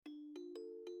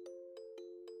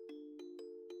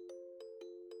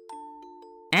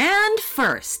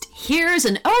first, here's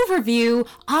an overview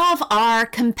of our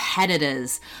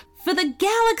competitors for the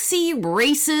Galaxy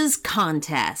Races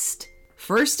contest.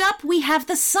 First up, we have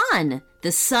the Sun.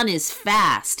 The Sun is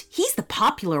fast. He's the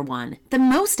popular one, the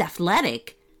most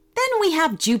athletic. Then we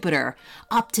have Jupiter.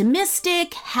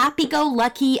 Optimistic,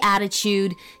 happy-go-lucky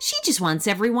attitude. She just wants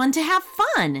everyone to have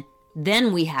fun.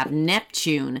 Then we have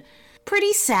Neptune.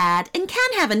 Pretty sad and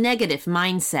can have a negative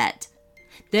mindset.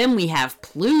 Then we have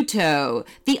Pluto,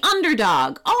 the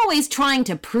underdog, always trying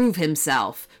to prove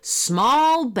himself.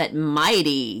 Small but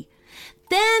mighty.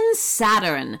 Then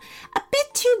Saturn, a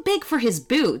bit too big for his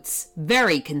boots,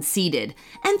 very conceited,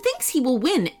 and thinks he will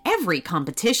win every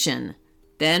competition.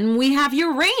 Then we have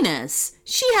Uranus.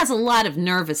 She has a lot of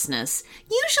nervousness,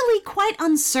 usually quite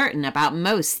uncertain about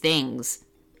most things.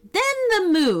 Then the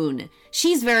Moon.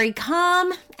 She's very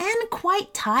calm and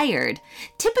quite tired,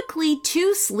 typically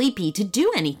too sleepy to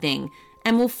do anything,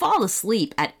 and will fall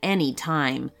asleep at any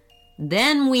time.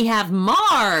 Then we have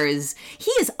Mars.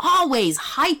 He is always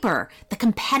hyper, the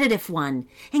competitive one,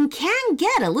 and can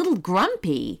get a little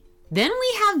grumpy. Then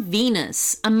we have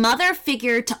Venus, a mother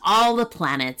figure to all the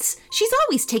planets. She's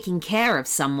always taking care of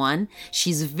someone.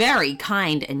 She's very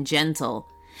kind and gentle.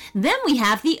 Then we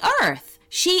have the Earth.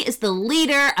 She is the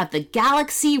leader of the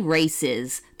galaxy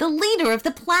races, the leader of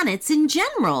the planets in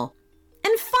general.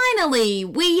 And finally,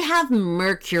 we have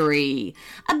Mercury,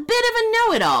 a bit of a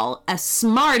know-it-all, a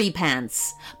smarty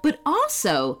pants, but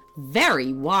also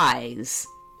very wise.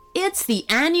 It's the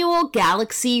annual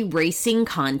Galaxy Racing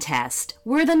Contest,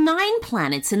 where the 9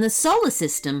 planets in the solar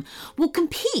system will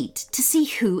compete to see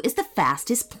who is the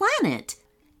fastest planet.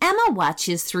 Emma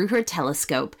watches through her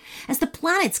telescope as the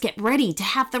planets get ready to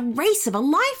have the race of a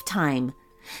lifetime.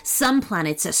 Some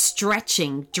planets are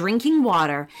stretching, drinking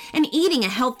water, and eating a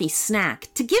healthy snack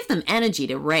to give them energy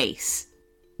to race.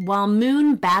 While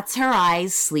Moon bats her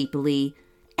eyes sleepily,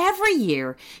 every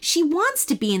year she wants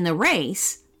to be in the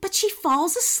race, but she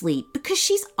falls asleep because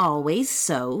she's always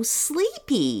so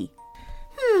sleepy.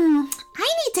 I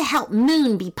need to help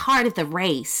Moon be part of the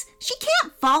race. She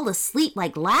can't fall asleep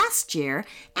like last year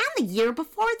and the year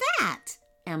before that,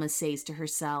 Emma says to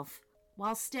herself,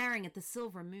 while staring at the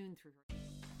silver moon through her.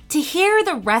 To hear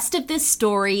the rest of this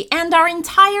story and our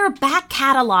entire back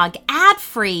catalog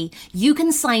ad-free, you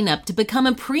can sign up to become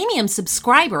a premium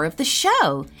subscriber of the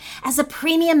show. As a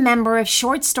premium member of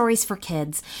Short Stories for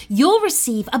Kids, you'll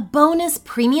receive a bonus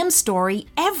premium story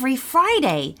every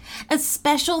Friday, a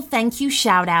special thank you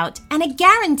shout out, and a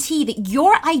guarantee that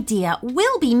your idea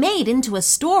will be made into a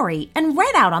story and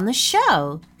read out on the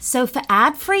show. So for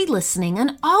ad-free listening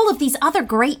and all of these other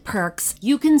great perks,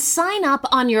 you can sign up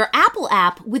on your Apple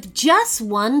app with just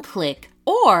one click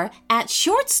or at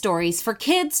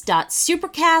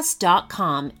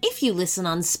shortstoriesforkids.supercast.com if you listen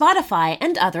on Spotify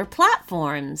and other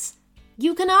platforms.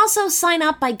 You can also sign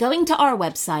up by going to our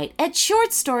website at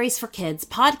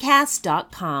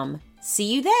shortstoriesforkidspodcast.com.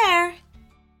 See you there!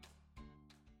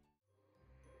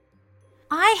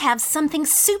 I have something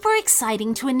super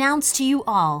exciting to announce to you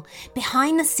all.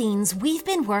 Behind the scenes, we've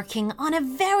been working on a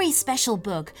very special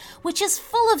book, which is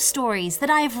full of stories that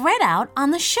I have read out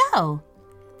on the show.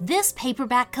 This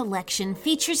paperback collection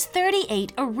features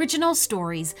 38 original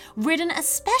stories written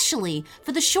especially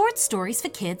for the Short Stories for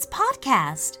Kids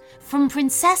podcast. From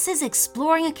princesses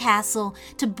exploring a castle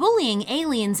to bullying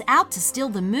aliens out to steal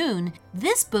the moon,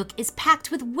 this book is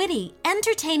packed with witty,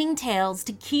 entertaining tales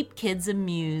to keep kids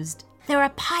amused. There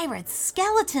are pirates,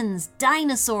 skeletons,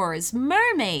 dinosaurs,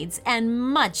 mermaids, and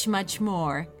much, much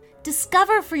more.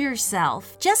 Discover for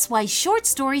yourself just why Short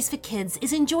Stories for Kids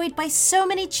is enjoyed by so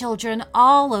many children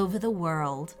all over the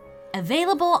world.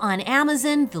 Available on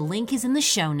Amazon, the link is in the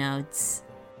show notes.